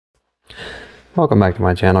Welcome back to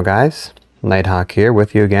my channel, guys. Nighthawk here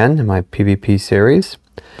with you again in my PvP series.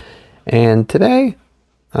 And today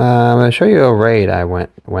I'm going to show you a raid I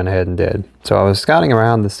went ahead and did. So I was scouting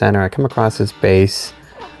around the center. I come across this base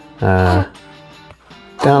down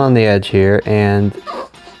on the edge here, and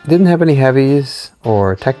it didn't have any heavies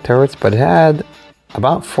or tech turrets, but it had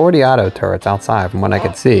about 40 auto turrets outside from what I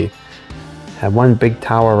could see. It had one big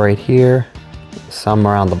tower right here, some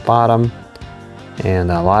around the bottom, and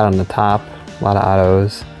a lot on the top. A lot of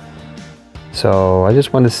autos. So I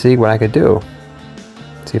just wanted to see what I could do.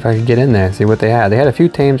 See if I could get in there, see what they had. They had a few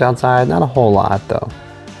tames outside, not a whole lot though.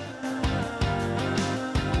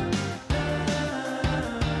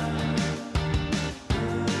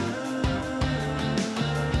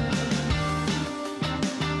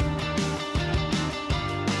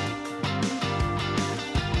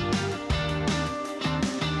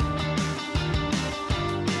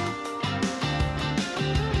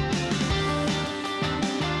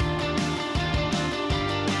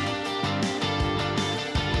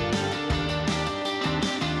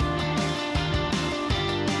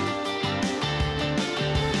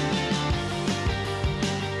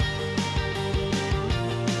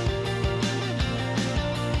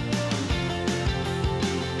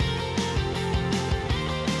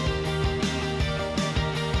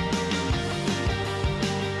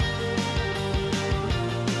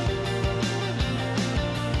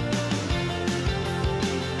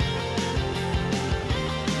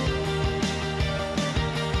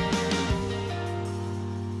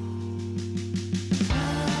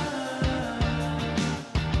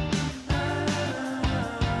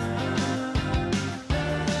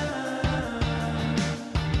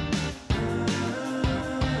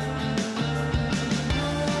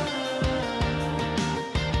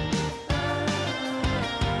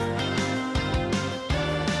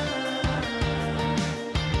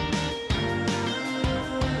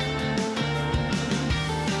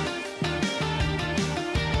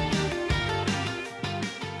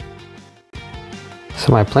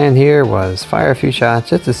 So my plan here was fire a few shots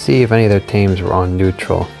just to see if any of their tames were on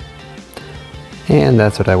neutral. And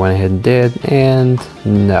that's what I went ahead and did, and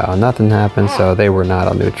no, nothing happened, so they were not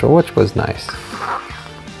on neutral, which was nice.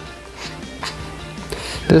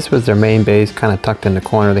 This was their main base, kind of tucked in the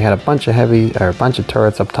corner. They had a bunch of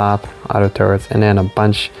turrets up top, auto turrets, and then a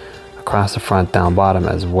bunch across the front down bottom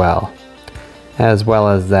as well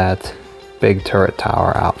as that big turret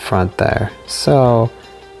tower out front there. So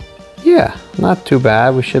yeah, not too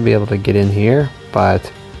bad. We should be able to get in here, but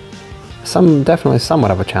definitely somewhat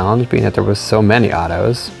of a challenge, being that there was so many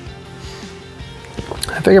autos.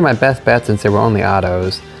 I figured my best bet, since they were only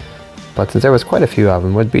autos, but since there was quite a few of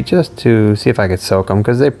them, would be just to see if I could soak them,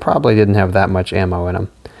 because they probably didn't have that much ammo in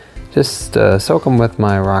them. Just soak them with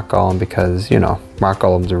my rock golem, because, you know, rock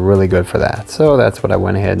golems are really good for that. So that's what I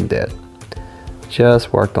went ahead and did.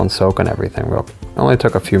 Just worked on soaking everything. Only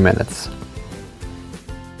took a few minutes.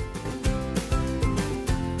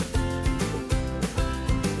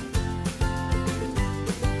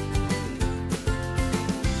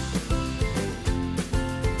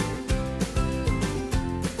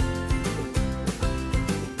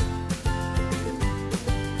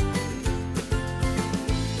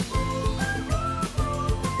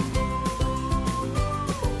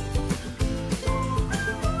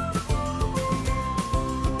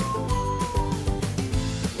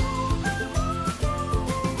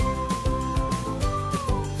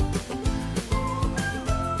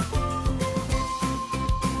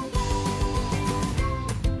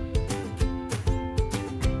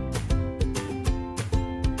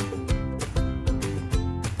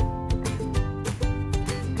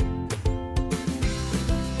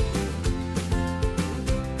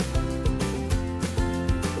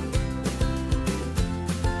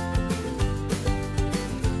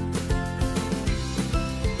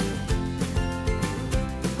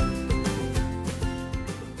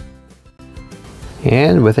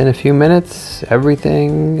 And within a few minutes,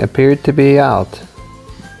 everything appeared to be out.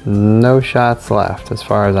 No shots left, as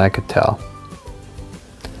far as I could tell.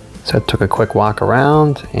 So I took a quick walk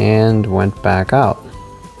around and went back out.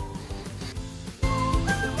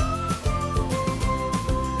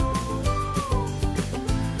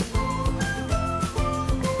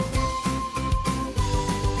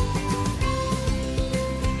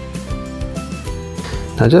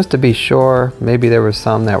 Now, just to be sure, maybe there was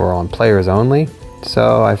some that were on players only.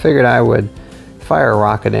 So I figured I would fire a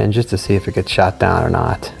rocket in just to see if it gets shot down or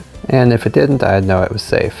not. And if it didn't, I'd know it was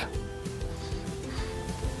safe.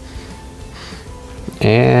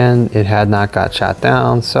 And it had not got shot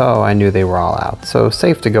down, so I knew they were all out. So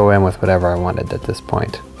safe to go in with whatever I wanted at this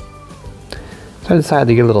point. So I decided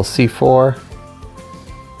to get a little C4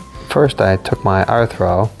 first I took my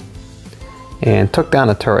Arthro and took down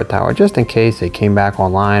a turret tower just in case they came back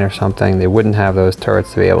online or something. They wouldn't have those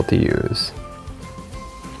turrets to be able to use.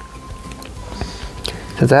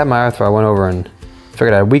 Since I had my Arthro, I went over and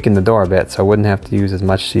figured I'd weaken the door a bit so I wouldn't have to use as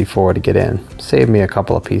much C4 to get in. Saved me a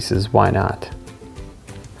couple of pieces, why not?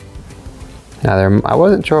 Now I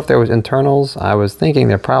wasn't sure if there was internals. I was thinking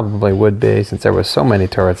there probably would be since there was so many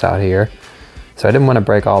turrets out here. So I didn't want to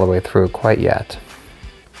break all the way through quite yet.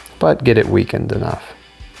 But get it weakened enough.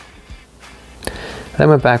 Then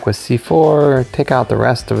went back with C4, take out the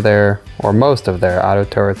rest of their, or most of their auto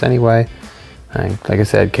turrets anyway. Like I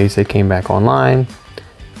said, in case they came back online.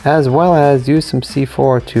 As well as use some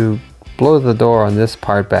C4 to blow the door on this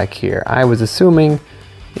part back here. I was assuming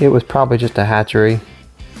it was probably just a hatchery,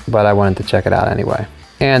 but I wanted to check it out anyway.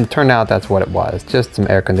 And it turned out that's what it was, just some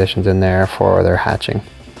air conditions in there for their hatching.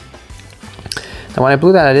 Now when I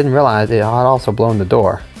blew that, I didn't realize it had also blown the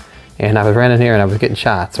door. And I was running here and I was getting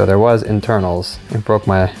shot, so there was internals. It broke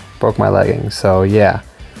my leggings, so yeah.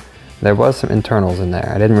 There was some internals in there.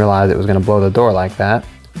 I didn't realize it was gonna blow the door like that,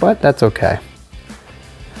 but that's okay.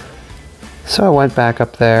 So I went back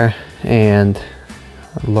up there and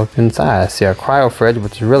looked inside. I see a cryo fridge,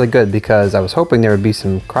 which is really good because I was hoping there would be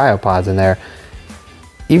some cryopods in there.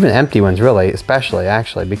 Even empty ones really, especially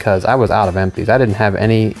actually, because I was out of empties. I didn't have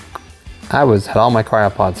any, had all my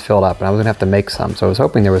cryopods filled up and I was gonna have to make some. So I was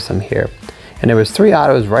hoping there was some here. And there was 3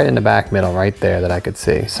 autos right in the back middle right there that I could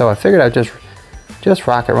see. So I figured I'd just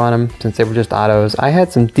rocket run them since they were just autos. I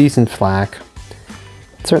had some decent flak.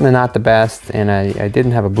 Certainly not the best, and I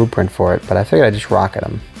didn't have a blueprint for it, but I figured I'd just run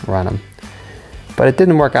them. But it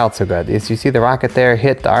didn't work out so good. As you see, the rocket there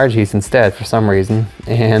hit the RGs instead for some reason,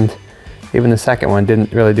 and even the second one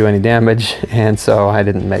didn't really do any damage, and so I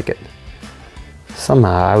didn't make it.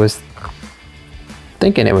 Somehow, I was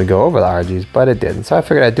thinking it would go over the RGs, but it didn't. So I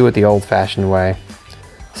figured I'd do it the old-fashioned way.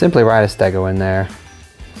 Simply ride a Stego in there,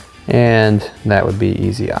 and that would be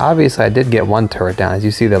easy. Obviously I did get one turret down. As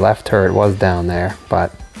you see, the left turret was down there,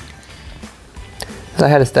 but as I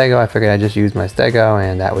had a Stego, I figured I'd just use my Stego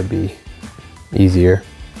and that would be easier.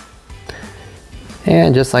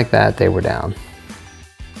 And just like that, they were down.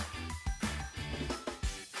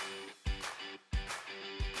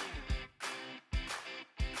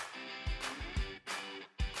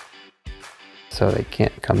 So they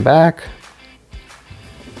can't come back.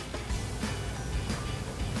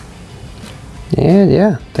 And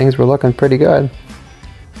yeah, things were looking pretty good.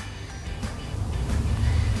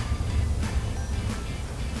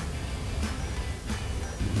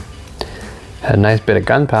 Had a nice bit of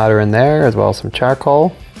gunpowder in there, as well as some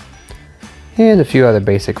charcoal, and a few other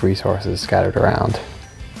basic resources scattered around.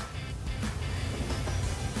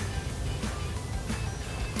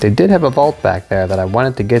 They did have a vault back there that I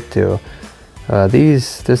wanted to get to.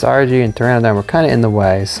 This RG and Pteranodon were kind of in the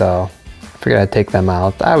way, so I figured I'd take them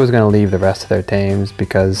out. I was going to leave the rest of their tames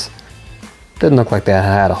because it didn't look like they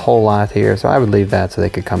had a whole lot here, so I would leave that so they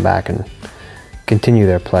could come back and continue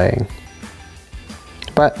their playing.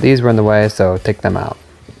 But these were in the way, so take them out.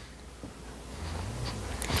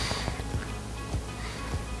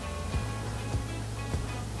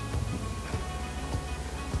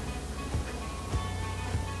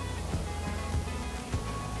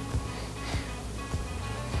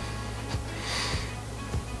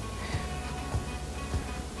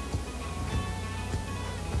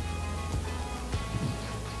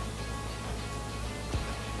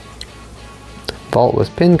 Vault was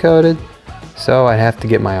pin coded, so I have to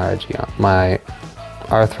get my my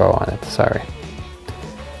Arthro on it, sorry.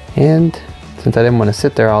 And since I didn't want to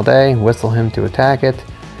sit there all day, whistle him to attack it,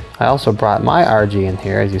 I also brought my RG in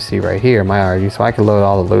here, as you see right here, my RG, so I could load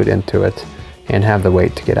all the loot into it and have the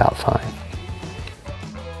weight to get out fine.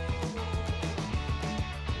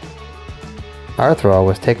 Arthro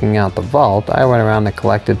was taking out the vault. I went around and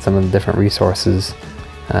collected some of the different resources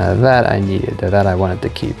that I needed, or that I wanted to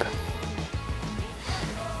keep.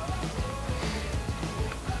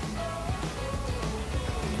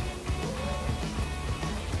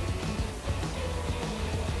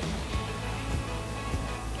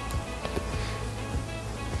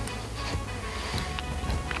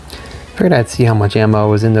 Figured I'd see how much ammo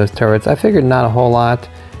was in those turrets. I figured not a whole lot.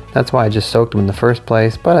 That's why I just soaked them in the first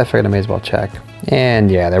place, but I figured I may as well check.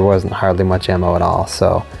 And yeah, there wasn't hardly much ammo at all,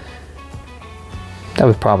 so that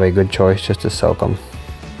was probably a good choice just to soak them.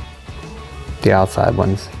 The outside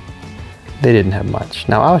ones, they didn't have much.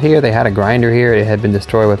 Now out here, they had a grinder here. It had been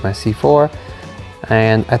destroyed with my C4,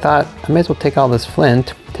 and I thought I may as well take all this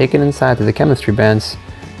flint, take it inside to the chemistry bench,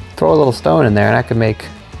 throw a little stone in there, and I could make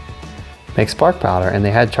spark powder. And they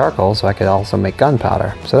had charcoal, so I could also make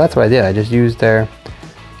gunpowder. So that's what I did. I just used their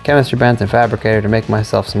chemistry bent and fabricator to make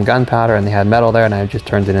myself some gunpowder, and they had metal there, and I just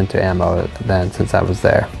turned it into ammo then since I was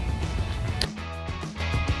there.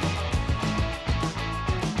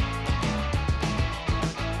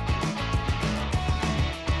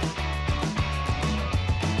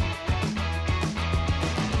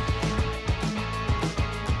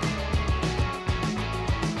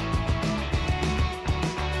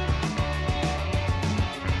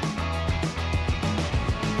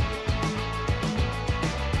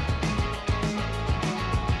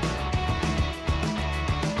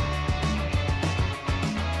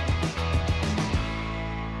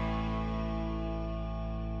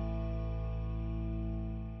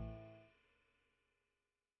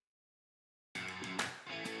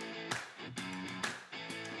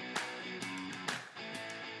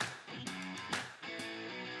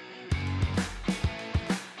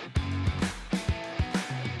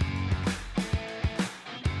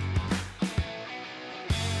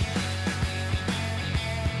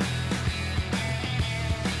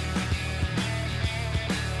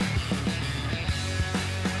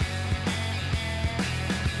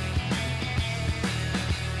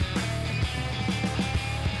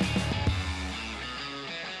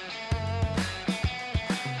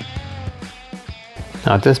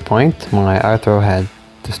 Now at this point, my Arthro had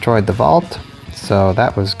destroyed the vault, so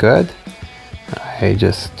that was good. I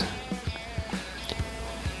just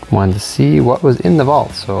wanted to see what was in the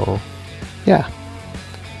vault, so yeah.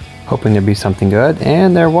 Hoping there'd be something good,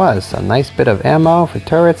 and there was. A nice bit of ammo for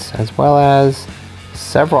turrets, as well as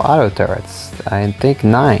several auto turrets. I think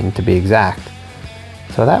 9 to be exact.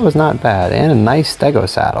 So that was not bad, and a nice Stego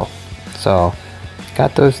saddle. So,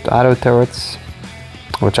 got those auto turrets,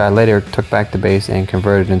 which I later took back to base and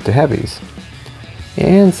converted into heavies.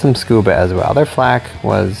 And some scuba as well. Their flak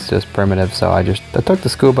was just primitive, so I took the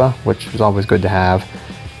scuba, which was always good to have,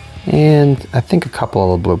 and I think a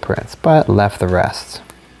couple of the blueprints, but left the rest.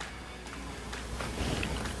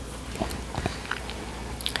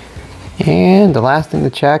 And the last thing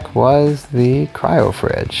to check was the cryo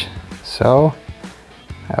fridge. So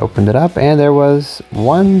I opened it up, and there was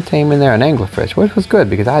one tame in there, an anglerfish, which was good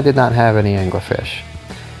because I did not have any anglerfish.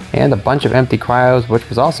 And a bunch of empty cryos, which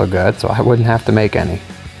was also good, so I wouldn't have to make any.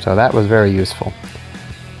 So that was very useful.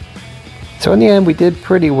 So in the end, we did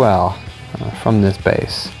pretty well from this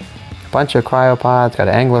base. A bunch of cryopods, got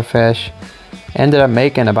an anglerfish, ended up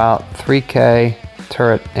making about 3K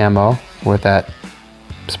turret ammo with that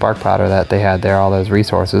spark powder that they had there, all those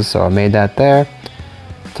resources. So I made that there,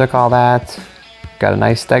 took all that, got a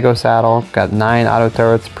nice Stego saddle, got 9 auto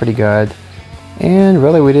turrets, pretty good. And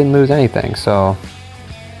really we didn't lose anything, so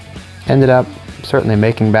ended up certainly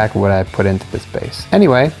making back what I put into this base.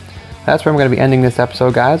 Anyway, that's where I'm going to be ending this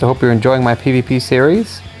episode, guys. I hope you're enjoying my PvP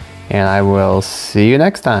series, and I will see you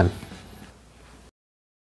next time.